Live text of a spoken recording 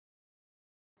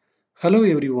Hello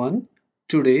everyone.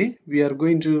 Today we are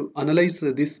going to analyze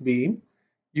this beam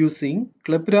using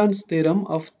Clapeyron's theorem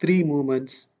of three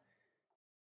moments.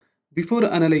 Before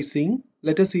analyzing,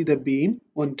 let us see the beam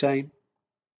one time.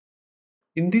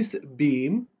 In this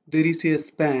beam, there is a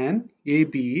span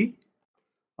AB.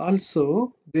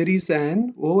 Also, there is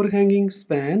an overhanging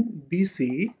span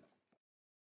BC.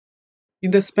 In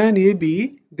the span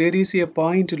AB, there is a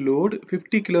point load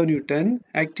 50 kN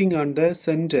acting on the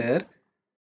center.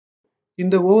 In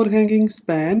the overhanging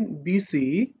span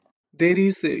BC, there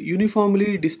is a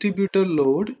uniformly distributed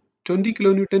load 20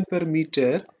 kN per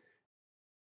meter.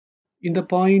 In the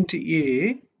point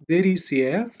A, there is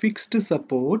a fixed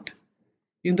support.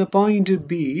 In the point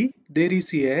B, there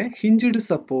is a hinged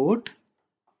support.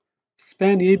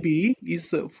 Span AB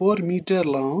is 4 meter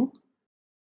long.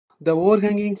 The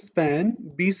overhanging span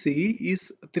BC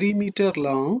is 3 meter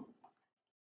long.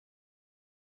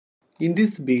 In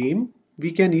this beam,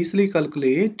 we can easily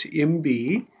calculate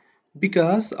MB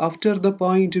because after the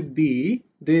point B,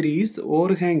 there is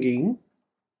overhanging.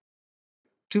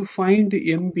 To find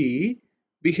MB,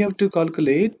 we have to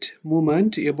calculate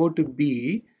moment about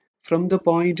B from the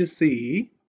point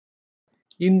C.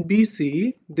 In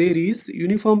BC, there is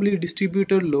uniformly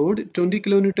distributed load 20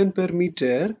 kN per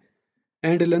meter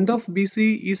and length of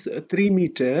BC is 3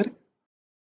 meter.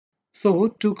 So,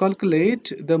 to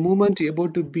calculate the moment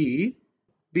about B,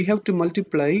 we have to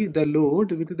multiply the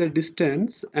load with the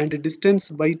distance and distance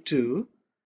by 2.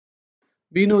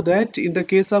 We know that in the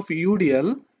case of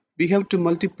UDL, we have to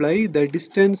multiply the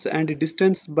distance and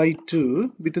distance by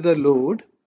 2 with the load.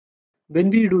 When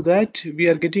we do that, we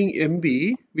are getting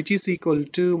MB, which is equal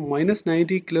to minus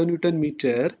 90 kN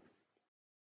meter.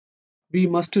 We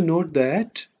must note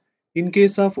that in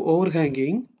case of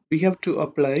overhanging, we have to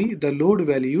apply the load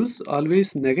values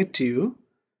always negative.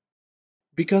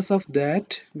 Because of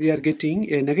that, we are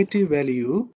getting a negative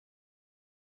value.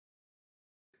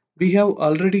 We have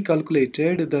already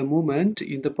calculated the moment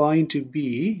in the point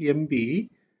B, MB.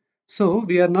 So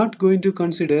we are not going to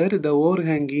consider the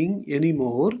overhanging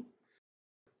anymore.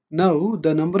 Now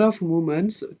the number of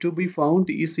moments to be found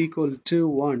is equal to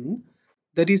 1,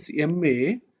 that is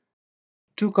MA.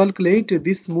 To calculate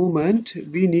this moment,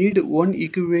 we need one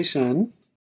equation.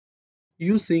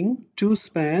 Using two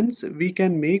spans, we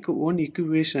can make one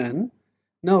equation.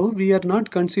 Now we are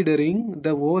not considering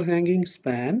the overhanging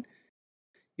span.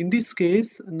 In this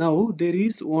case, now there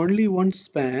is only one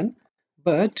span,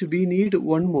 but we need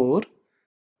one more.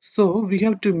 So we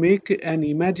have to make an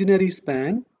imaginary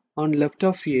span on left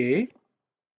of A.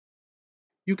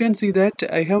 You can see that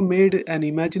I have made an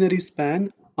imaginary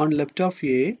span on left of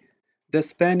A. The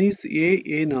span is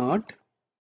A0.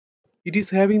 It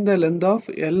is having the length of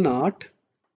L0.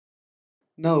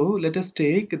 Now let us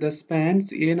take the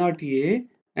spans A0A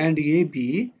and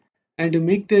AB and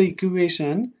make the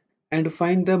equation and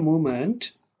find the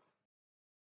moment.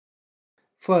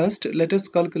 First, let us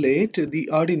calculate the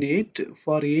ordinate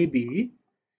for AB.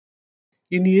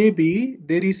 In AB,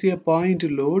 there is a point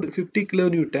load 50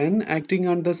 kN acting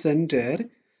on the center.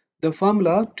 The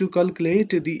formula to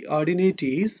calculate the ordinate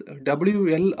is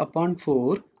WL upon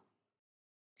 4.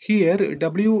 Here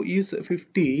W is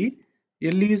 50,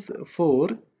 L is 4.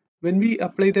 When we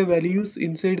apply the values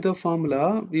inside the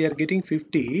formula, we are getting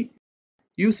 50.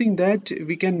 Using that,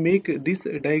 we can make this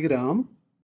diagram.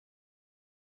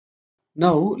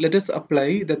 Now let us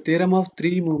apply the theorem of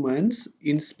three moments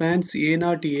in spans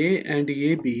A0A and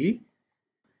AB.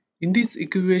 In this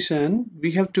equation,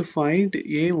 we have to find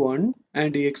A1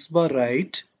 and x bar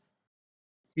right.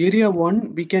 Area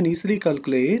 1 we can easily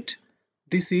calculate.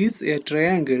 This is a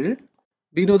triangle.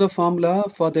 We know the formula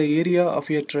for the area of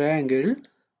a triangle,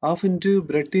 half into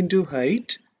breadth into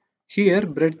height. Here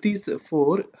breadth is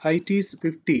 4, height is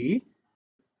 50.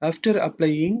 After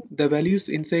applying the values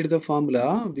inside the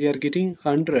formula, we are getting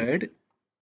 100.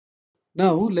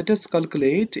 Now let us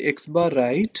calculate x bar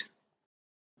right.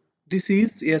 This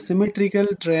is a symmetrical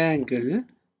triangle.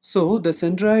 So the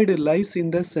centroid lies in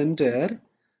the center.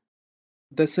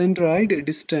 The centroid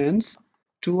distance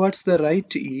towards the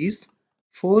right is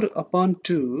 4 upon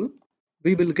 2.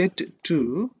 We will get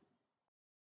 2.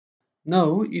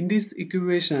 Now in this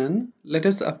equation, let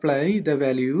us apply the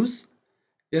values.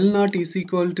 L0 is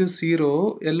equal to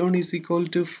 0, L1 is equal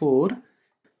to 4,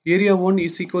 area 1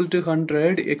 is equal to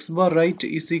 100, x bar right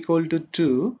is equal to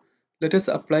 2. Let us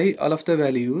apply all of the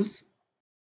values.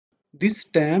 This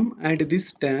term and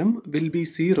this term will be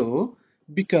 0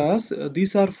 because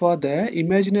these are for the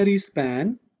imaginary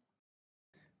span.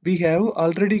 We have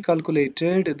already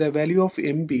calculated the value of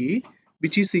MB,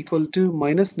 which is equal to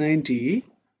minus 90.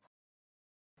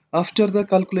 After the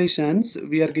calculations,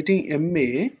 we are getting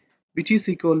MA, which is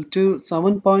equal to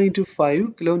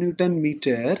 7.5 kilonewton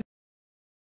meter.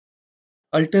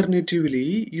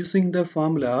 Alternatively, using the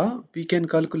formula, we can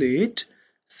calculate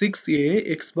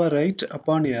 6a x bar right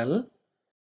upon L.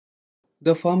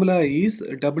 The formula is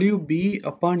WB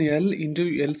upon L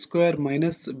into L square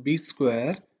minus B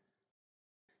square.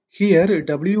 Here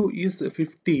W is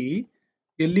 50,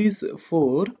 L is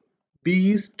 4,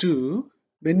 B is 2.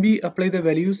 When we apply the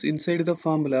values inside the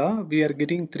formula, we are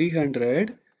getting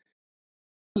 300.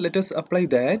 Let us apply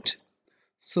that.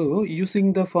 So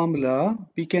using the formula,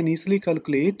 we can easily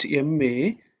calculate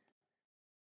MA.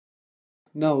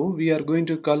 Now we are going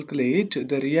to calculate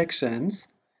the reactions.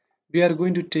 We are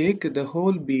going to take the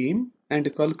whole beam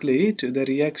and calculate the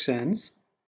reactions.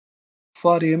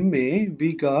 For MA,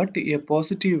 we got a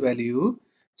positive value,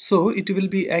 so it will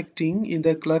be acting in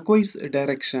the clockwise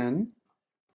direction.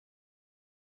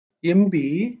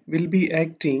 MB will be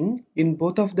acting in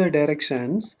both of the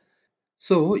directions,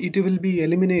 so it will be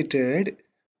eliminated.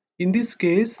 In this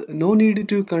case, no need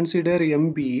to consider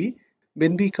MB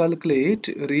when we calculate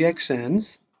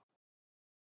reactions.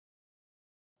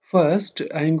 First,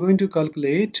 I am going to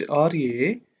calculate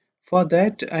RA. For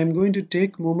that, I am going to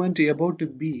take moment about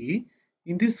B.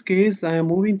 In this case, I am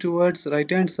moving towards right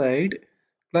hand side.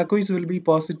 Clockwise will be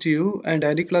positive and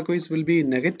anti-clockwise will be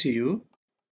negative.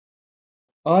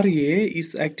 RA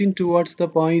is acting towards the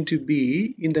point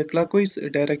B in the clockwise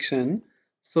direction.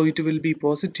 So it will be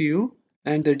positive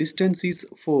and the distance is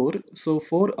 4. So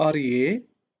 4 RA.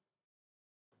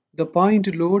 The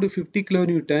point load 50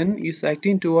 kN is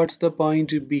acting towards the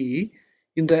point B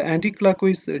in the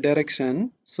anti-clockwise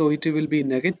direction, so it will be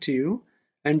negative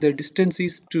and the distance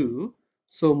is 2,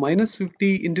 so minus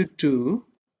 50 into 2.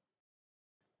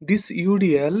 This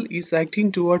UDL is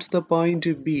acting towards the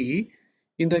point B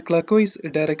in the clockwise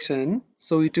direction,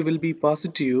 so it will be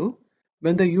positive.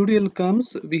 When the UDL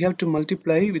comes, we have to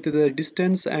multiply with the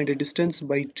distance and distance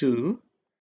by 2.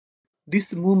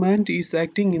 This movement is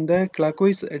acting in the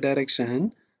clockwise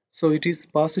direction, so it is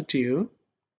positive.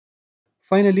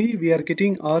 Finally, we are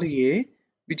getting RA,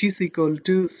 which is equal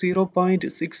to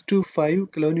 0.625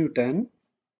 kilonewton.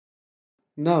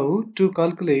 Now, to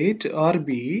calculate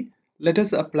RB, let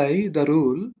us apply the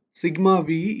rule sigma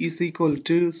V is equal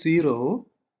to 0.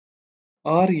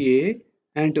 RA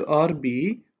and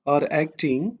RB are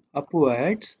acting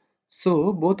upwards,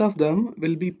 so both of them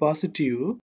will be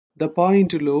positive. The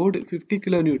point load 50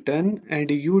 kN and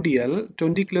UDL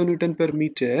 20 kN per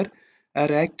meter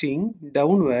are acting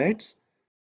downwards,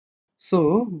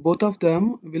 so both of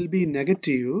them will be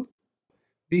negative.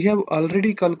 We have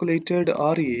already calculated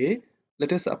RA.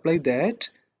 Let us apply that.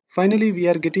 Finally, we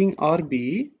are getting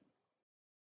RB.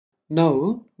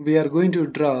 Now, we are going to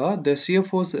draw the shear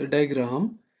force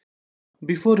diagram.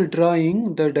 Before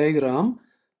drawing the diagram,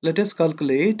 let us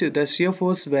calculate the shear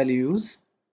force values.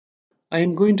 I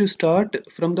am going to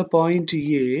start from the point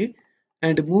A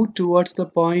and move towards the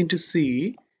point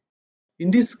C.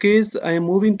 In this case, I am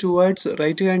moving towards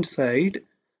right hand side.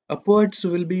 Upwards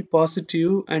will be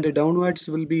positive and downwards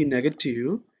will be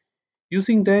negative.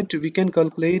 Using that, we can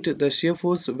calculate the shear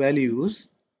force values.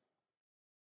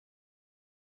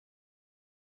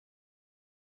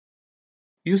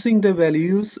 Using the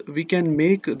values, we can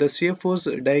make the shear force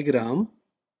diagram.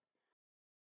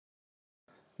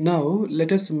 Now,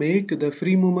 let us make the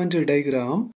free movement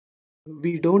diagram.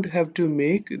 We don't have to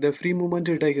make the free movement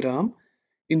diagram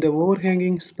in the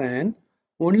overhanging span.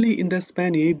 Only in the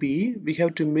span AB, we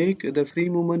have to make the free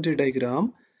movement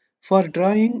diagram. For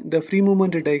drawing the free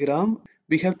movement diagram,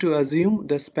 we have to assume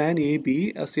the span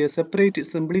AB as a separate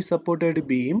simply supported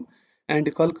beam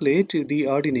and calculate the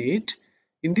ordinate.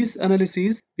 In this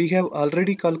analysis, we have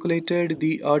already calculated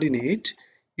the ordinate.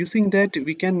 Using that,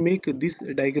 we can make this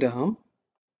diagram.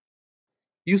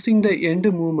 Using the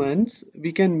end moments,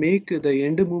 we can make the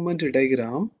end moment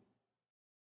diagram.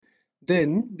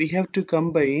 Then we have to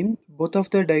combine both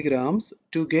of the diagrams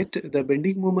to get the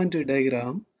bending moment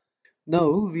diagram.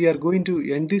 Now we are going to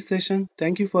end this session.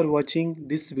 Thank you for watching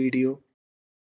this video.